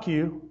shock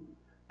you,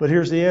 but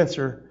here's the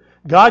answer.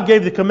 God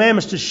gave the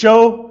commandments to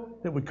show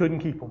that we couldn't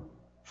keep them.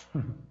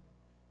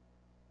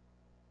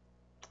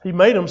 He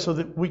made them so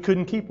that we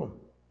couldn't keep them.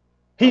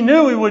 He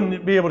knew we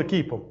wouldn't be able to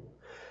keep them.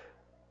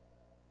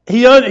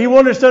 He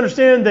wanted us to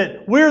understand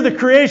that we're the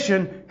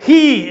creation.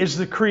 He is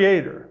the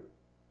creator.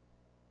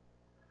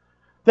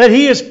 That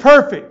He is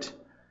perfect.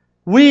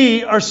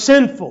 We are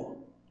sinful.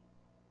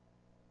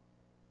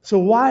 So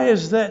why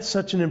is that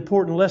such an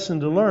important lesson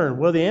to learn?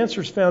 Well, the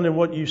answer is found in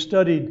what you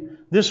studied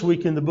this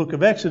week in the book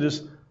of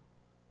Exodus.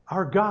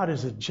 Our God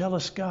is a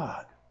jealous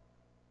God.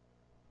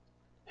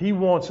 He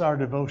wants our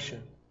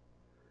devotion.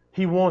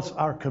 He wants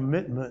our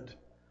commitment.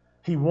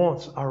 He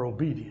wants our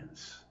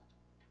obedience.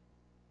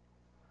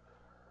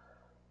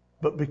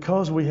 But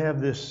because we have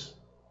this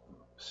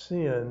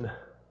sin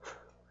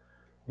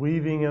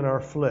weaving in our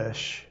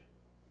flesh,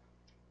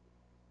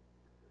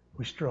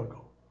 we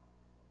struggle.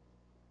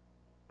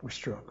 We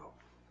struggle.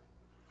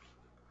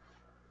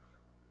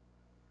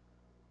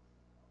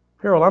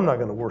 Harold, I'm not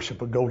going to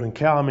worship a golden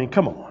cow. I mean,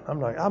 come on. I'm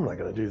not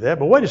going to do that.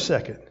 But wait a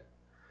second.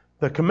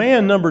 The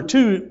command number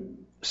 2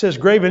 says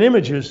graven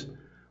images.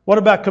 What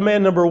about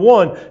command number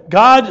 1?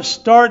 God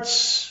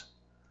starts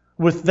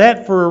with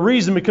that for a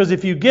reason, because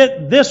if you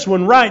get this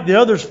one right, the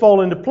others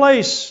fall into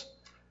place.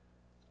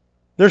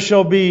 There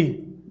shall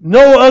be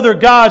no other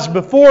gods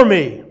before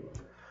me.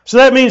 So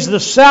that means the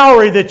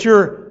salary that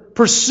you're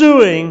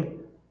pursuing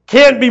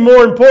can't be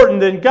more important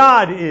than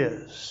God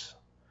is.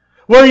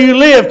 Where you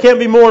live can't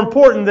be more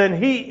important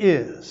than He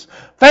is.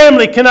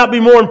 Family cannot be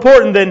more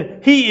important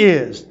than He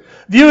is.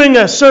 Viewing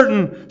a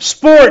certain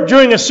sport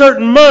during a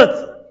certain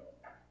month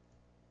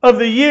of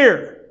the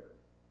year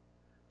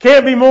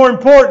can't be more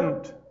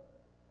important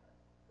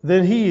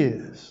than He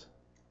is.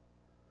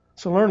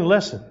 So learn a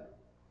lesson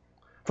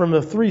from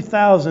the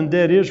 3,000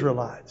 dead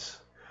Israelites.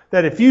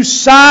 That if you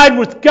side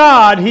with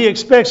God, He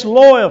expects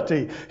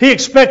loyalty. He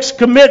expects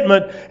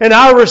commitment. And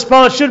our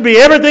response should be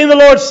everything the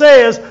Lord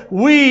says,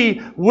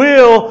 we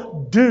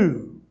will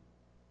do.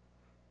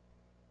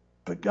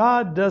 But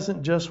God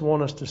doesn't just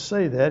want us to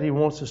say that. He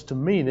wants us to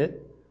mean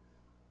it.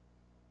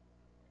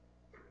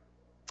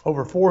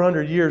 Over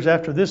 400 years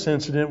after this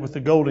incident with the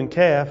golden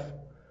calf,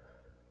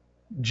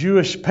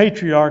 Jewish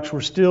patriarchs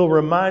were still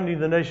reminding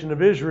the nation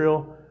of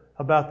Israel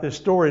about this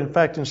story. In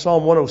fact, in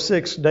Psalm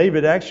 106,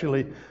 David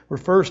actually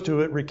refers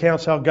to it,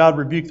 recounts how God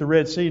rebuked the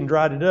Red Sea and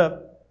dried it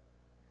up.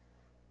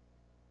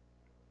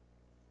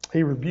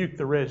 He rebuked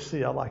the Red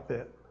Sea. I like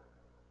that.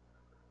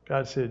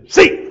 God said,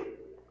 "Sea,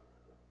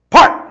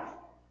 part,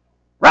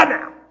 right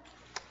now."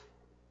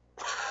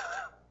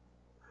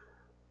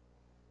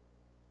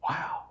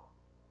 Wow.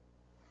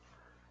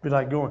 Be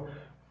like going,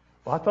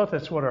 well, I thought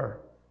that's what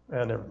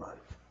never mind.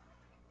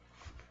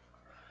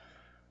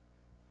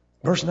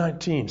 Verse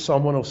 19,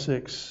 Psalm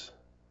 106.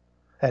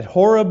 At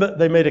Horeb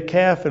they made a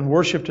calf and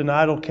worshipped an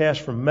idol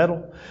cast from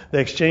metal.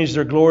 They exchanged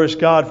their glorious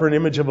God for an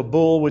image of a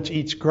bull which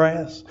eats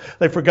grass.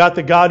 They forgot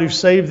the God who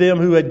saved them,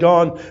 who had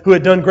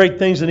done great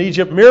things in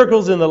Egypt,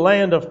 miracles in the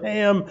land of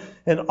Ham,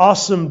 and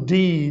awesome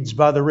deeds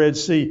by the Red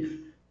Sea.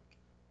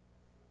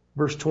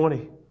 Verse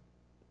 20.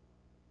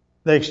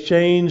 They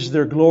exchanged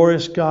their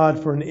glorious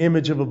God for an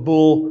image of a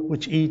bull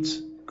which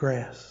eats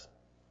grass.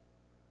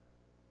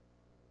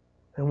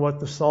 And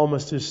what the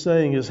psalmist is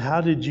saying is,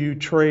 how did you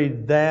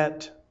trade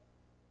that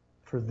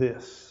for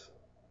this?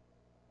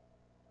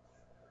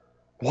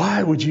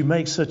 Why would you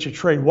make such a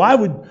trade? Why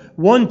would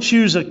one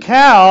choose a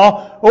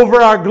cow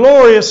over our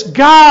glorious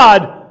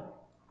God?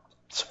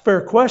 It's a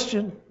fair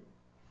question.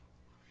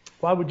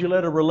 Why would you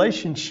let a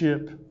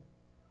relationship?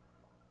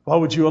 Why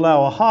would you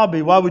allow a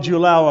hobby? Why would you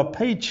allow a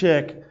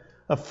paycheck,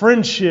 a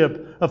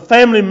friendship, a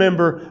family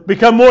member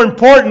become more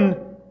important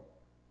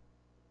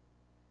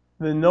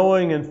than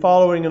knowing and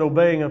following and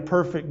obeying a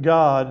perfect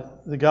God,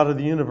 the God of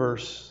the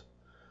universe,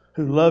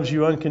 who loves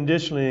you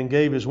unconditionally and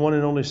gave His one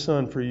and only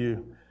Son for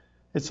you?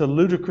 It's a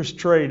ludicrous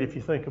trade if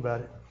you think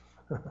about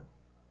it.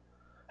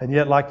 And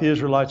yet, like the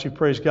Israelites who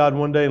praise God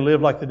one day and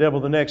live like the devil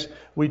the next,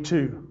 we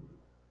too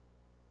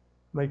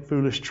make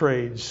foolish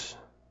trades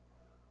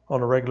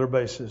on a regular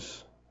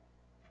basis.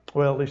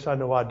 Well, at least I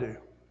know I do.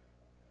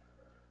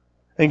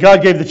 And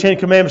God gave the 10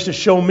 Commandments to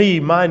show me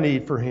my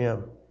need for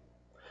Him.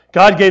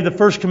 God gave the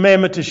first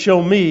commandment to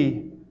show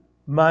me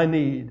my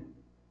need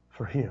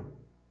for Him.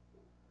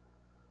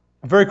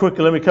 Very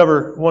quickly, let me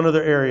cover one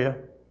other area.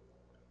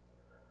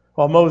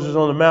 While Moses was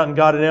on the mountain,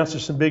 God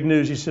announces some big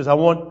news. He says, I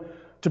want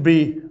to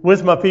be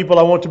with my people.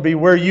 I want to be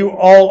where you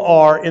all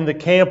are, in the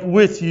camp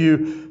with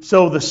you.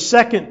 So the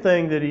second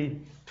thing that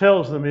He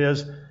tells them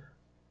is,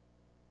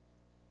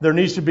 there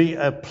needs to be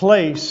a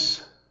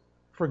place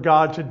for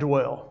God to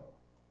dwell.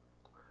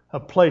 A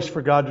place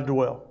for God to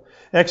dwell.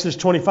 Exodus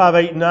 25,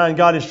 8 and 9,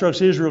 God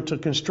instructs Israel to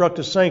construct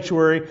a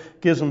sanctuary,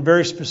 gives them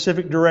very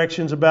specific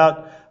directions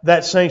about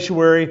that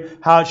sanctuary,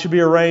 how it should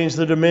be arranged,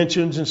 the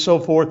dimensions and so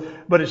forth.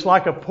 But it's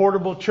like a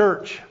portable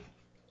church.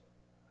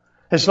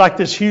 It's like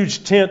this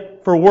huge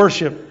tent for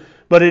worship,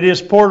 but it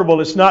is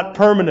portable. It's not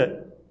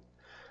permanent.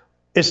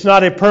 It's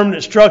not a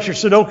permanent structure,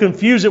 so don't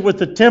confuse it with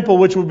the temple,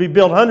 which would be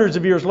built hundreds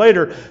of years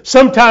later.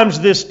 Sometimes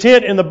this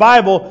tent in the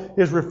Bible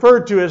is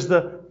referred to as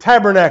the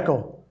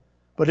tabernacle.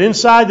 But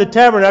inside the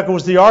tabernacle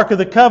was the Ark of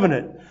the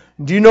Covenant.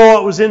 Do you know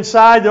what was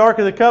inside the Ark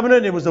of the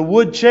Covenant? It was a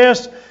wood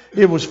chest.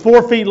 It was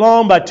 4 feet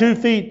long by 2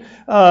 feet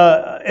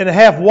and a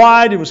half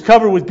wide. It was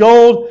covered with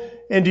gold.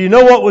 And do you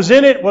know what was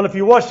in it? Well, if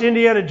you watched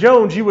Indiana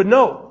Jones, you would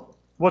know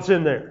what's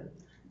in there.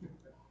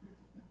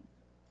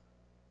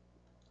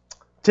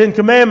 10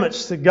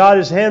 Commandments that God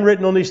has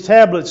handwritten on these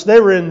tablets, they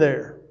were in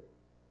there.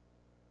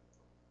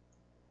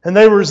 And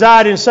they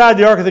reside inside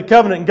the Ark of the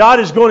Covenant. And God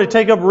is going to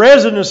take up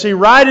residency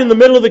right in the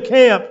middle of the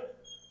camp,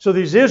 so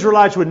these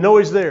Israelites would know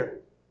He's there.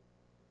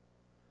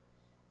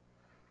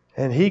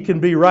 And He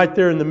can be right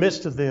there in the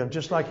midst of them,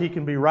 just like He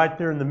can be right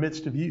there in the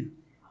midst of you,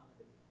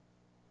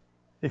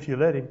 if you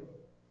let Him.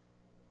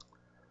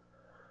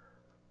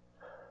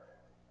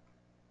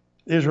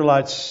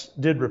 Israelites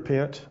did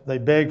repent. They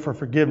begged for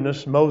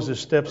forgiveness. Moses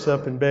steps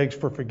up and begs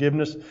for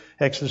forgiveness.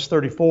 Exodus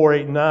 34,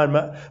 8 and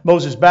 9.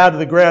 Moses bowed to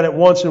the ground at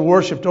once and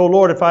worshipped. "O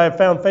Lord, if I have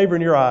found favor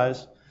in your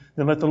eyes,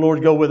 then let the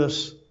Lord go with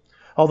us.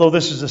 Although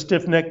this is a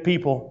stiff-necked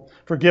people,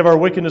 forgive our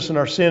wickedness and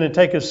our sin and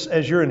take us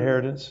as your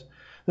inheritance."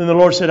 Then the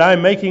Lord said, "I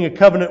am making a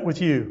covenant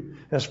with you."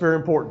 That's very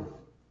important.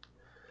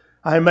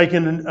 "I am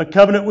making a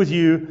covenant with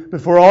you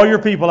before all your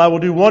people. I will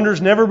do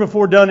wonders never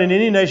before done in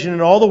any nation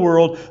in all the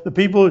world. The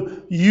people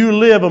you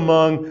live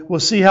among will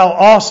see how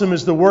awesome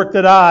is the work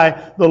that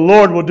I, the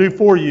Lord, will do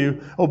for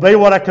you. Obey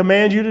what I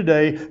command you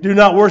today. Do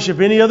not worship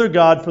any other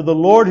God, for the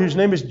Lord, whose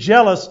name is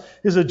jealous,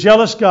 is a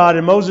jealous God."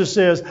 And Moses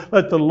says,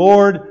 "Let the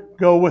Lord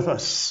go with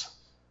us."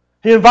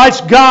 He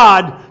invites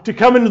God to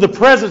come into the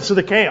presence of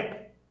the camp.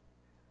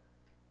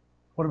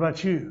 What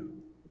about you?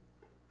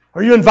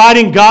 Are you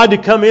inviting God to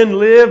come in and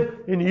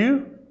live in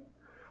you?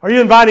 Are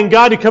you inviting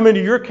God to come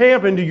into your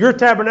camp, into your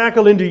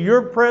tabernacle, into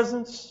your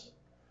presence?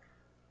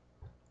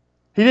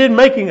 He didn't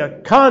making a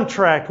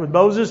contract with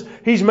Moses.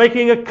 He's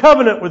making a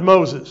covenant with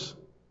Moses.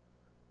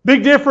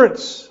 Big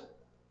difference.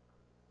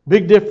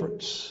 Big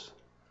difference.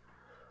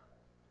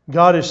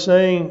 God is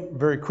saying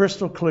very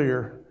crystal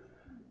clear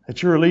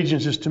that your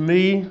allegiance is to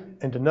me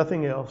and to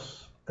nothing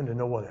else and to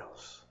no one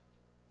else.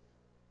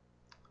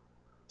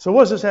 So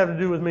what does this have to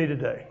do with me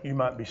today, you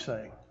might be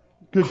saying?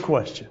 Good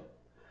question.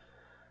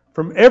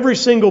 From every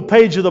single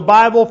page of the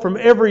Bible, from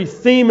every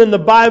theme in the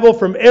Bible,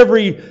 from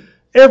every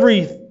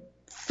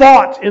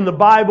thought in the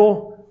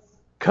Bible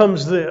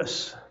comes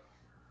this.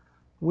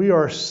 We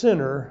are a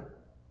sinner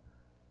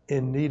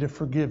in need of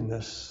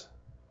forgiveness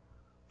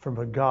from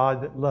a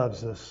God that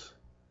loves us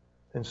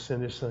and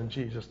sent His Son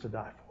Jesus to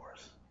die for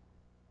us.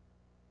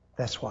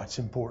 That's why it's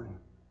important.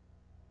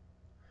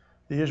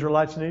 The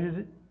Israelites needed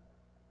it.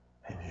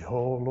 And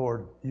oh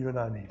Lord, you and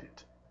I need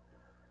it.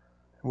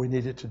 We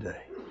need it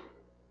today.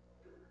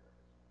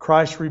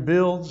 Christ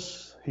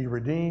rebuilds, He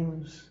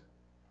redeems,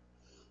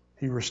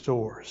 He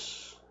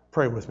restores.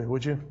 Pray with me,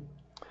 would you?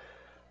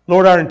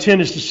 Lord, our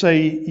intent is to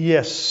say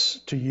yes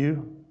to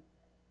you.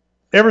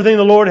 Everything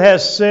the Lord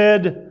has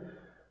said,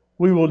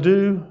 we will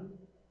do.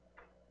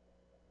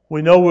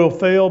 We know we'll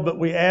fail, but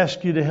we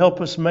ask you to help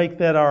us make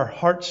that our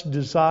heart's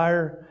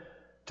desire,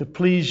 to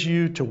please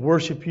you, to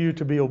worship you,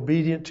 to be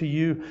obedient to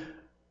you.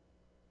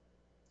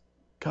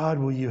 God,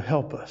 will you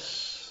help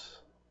us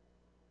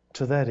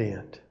to that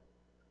end?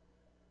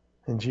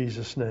 In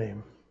Jesus'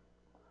 name,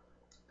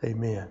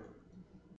 amen.